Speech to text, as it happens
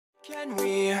Can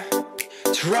we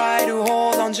try to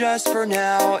hold on just for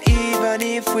now, even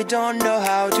if we don't know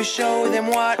how to show them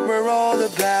what we're all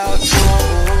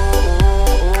about?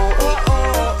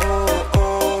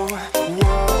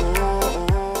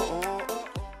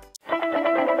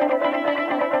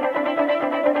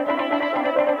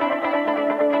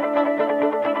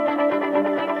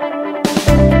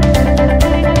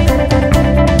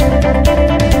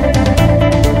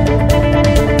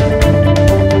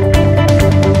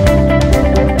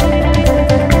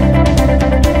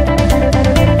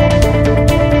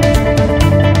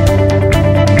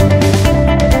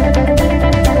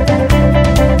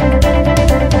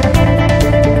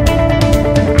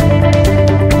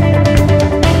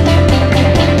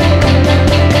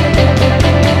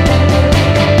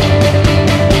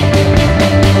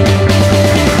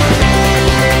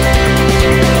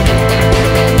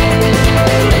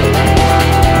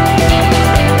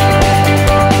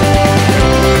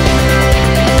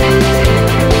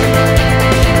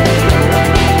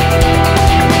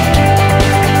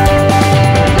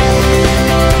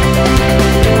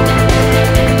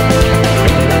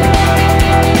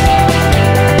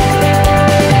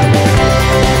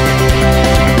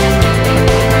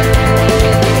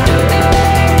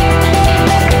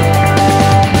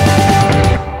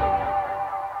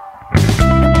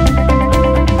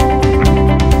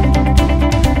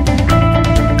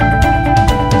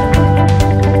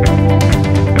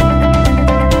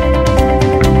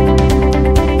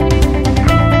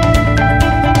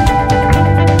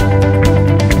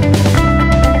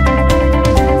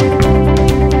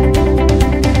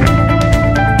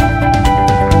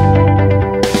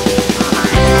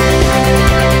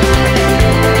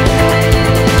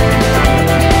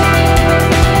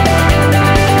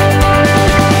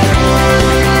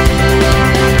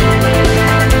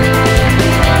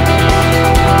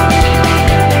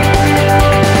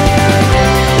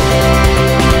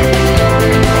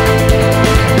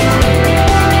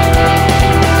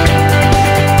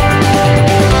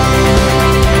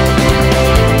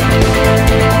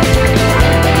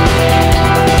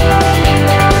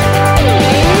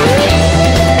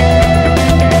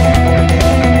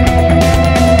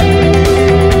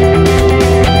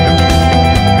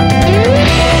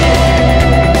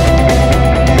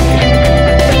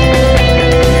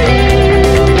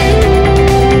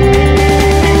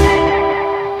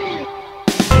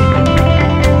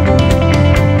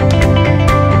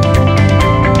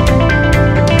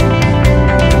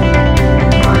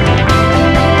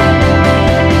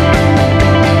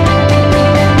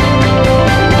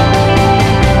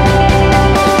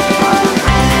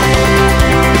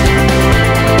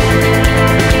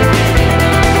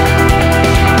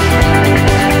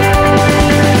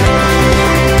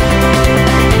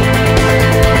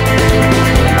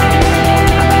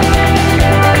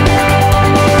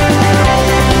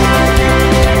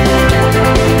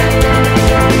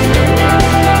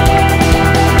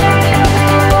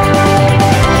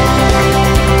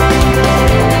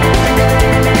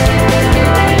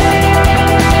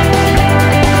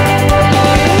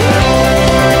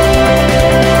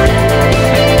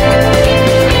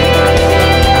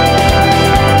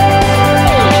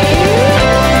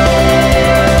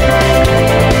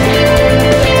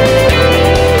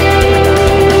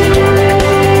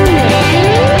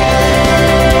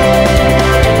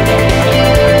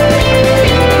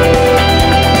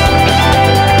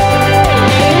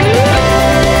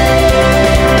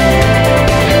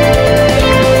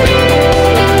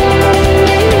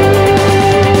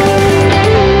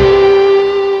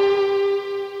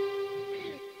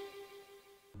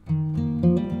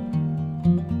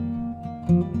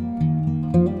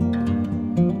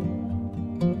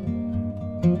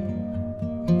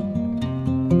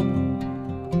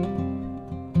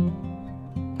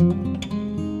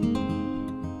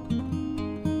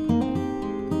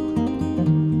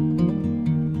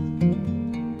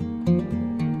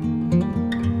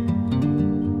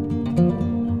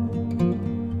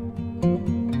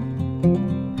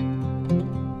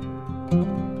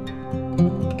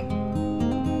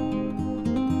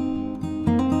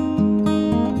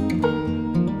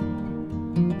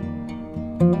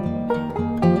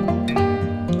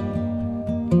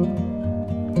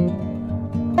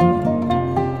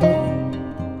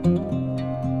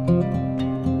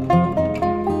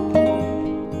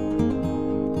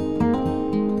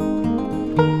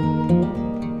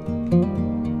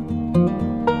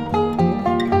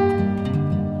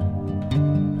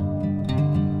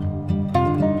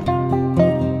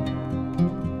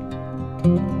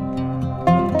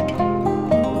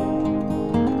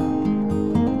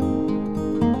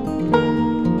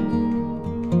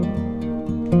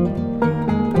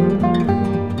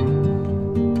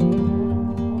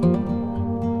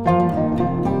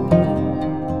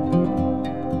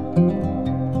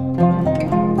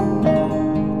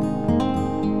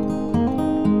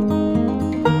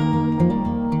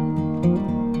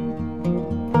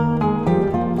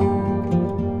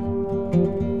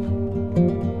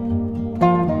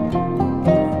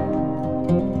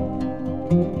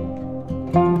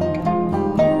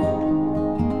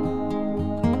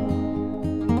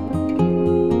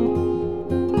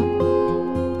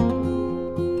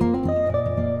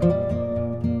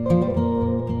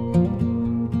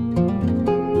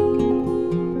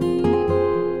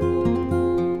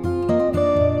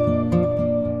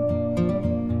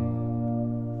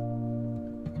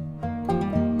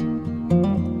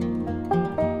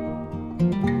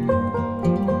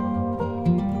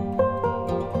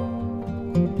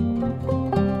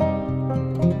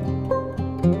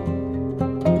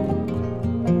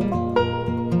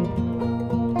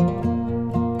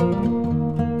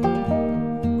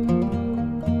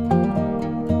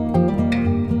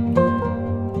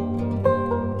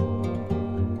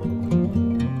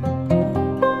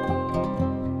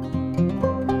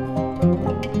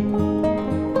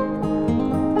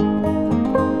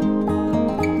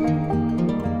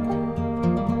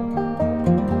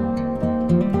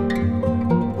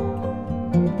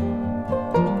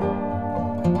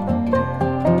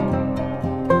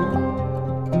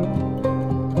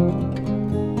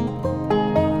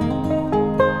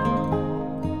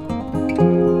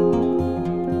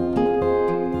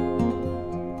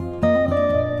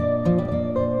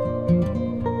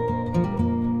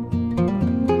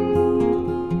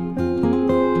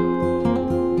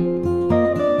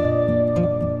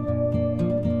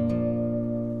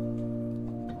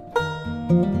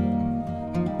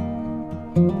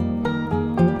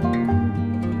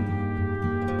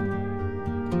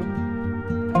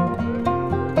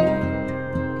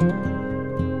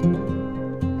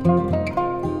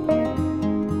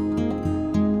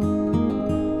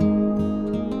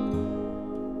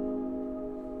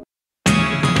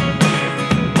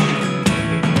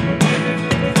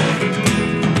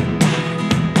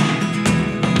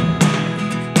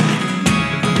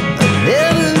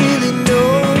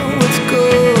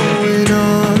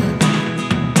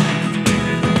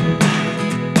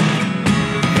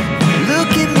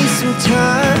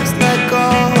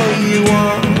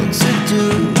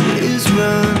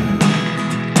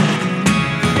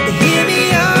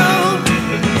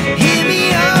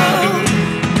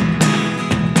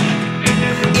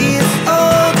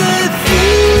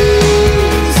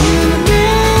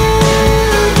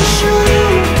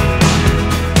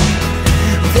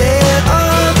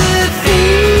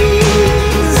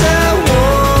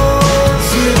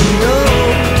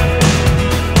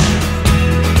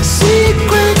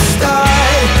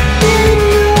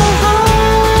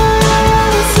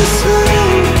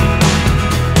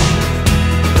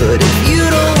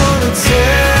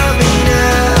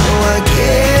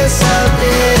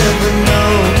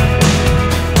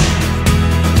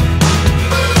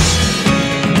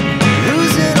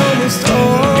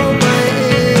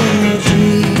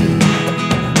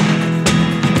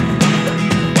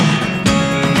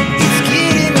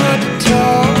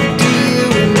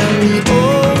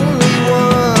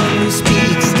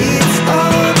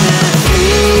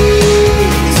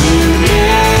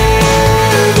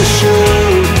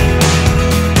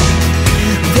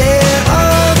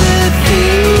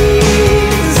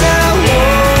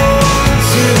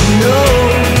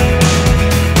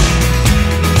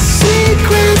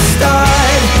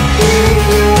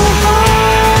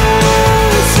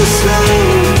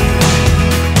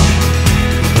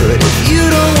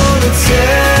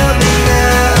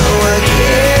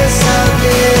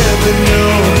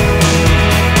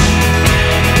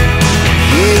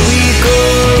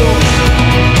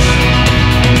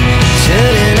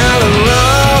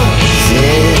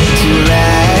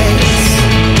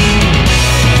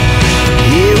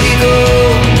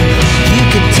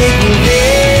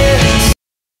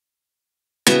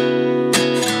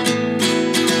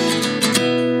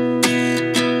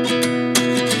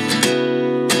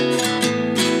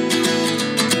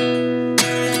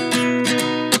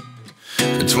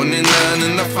 one,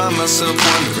 and I find myself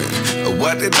wondering,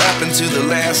 what did happen to the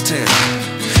last 10?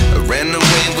 I ran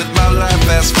away with my life,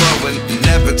 fast forward,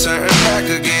 never turn back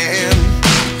again.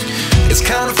 It's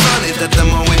kinda funny that the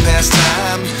more we pass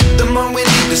time, the more we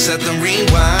need to set the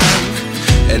rewind.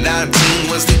 And 19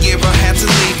 was the year I had to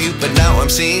leave you, but now I'm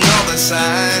seeing all the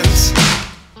signs.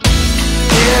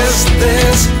 Is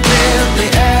this really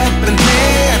happening?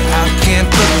 I can't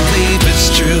believe it's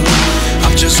true.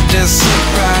 I'm just as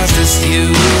surprised as you.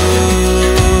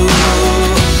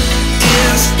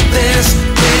 Is this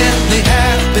really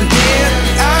happening?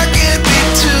 I can't be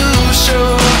too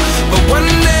sure, but one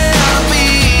day I'll be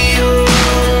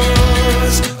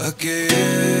yours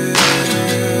again.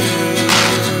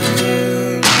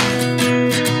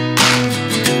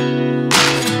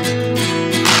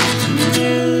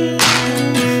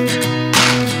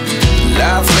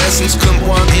 Life lessons come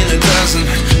one in a dozen.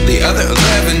 The other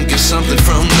 11 get something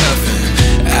from nothing.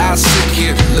 I sit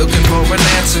here looking for an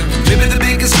answer. Maybe the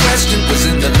biggest question was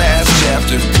in the last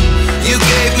chapter. You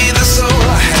gave me the soul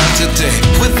I have today.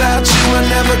 Without you I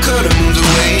never could have moved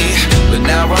away. But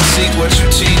now I see what you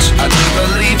teach. I do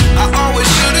believe I always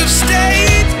should have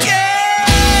stayed.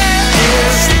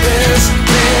 Yeah. Is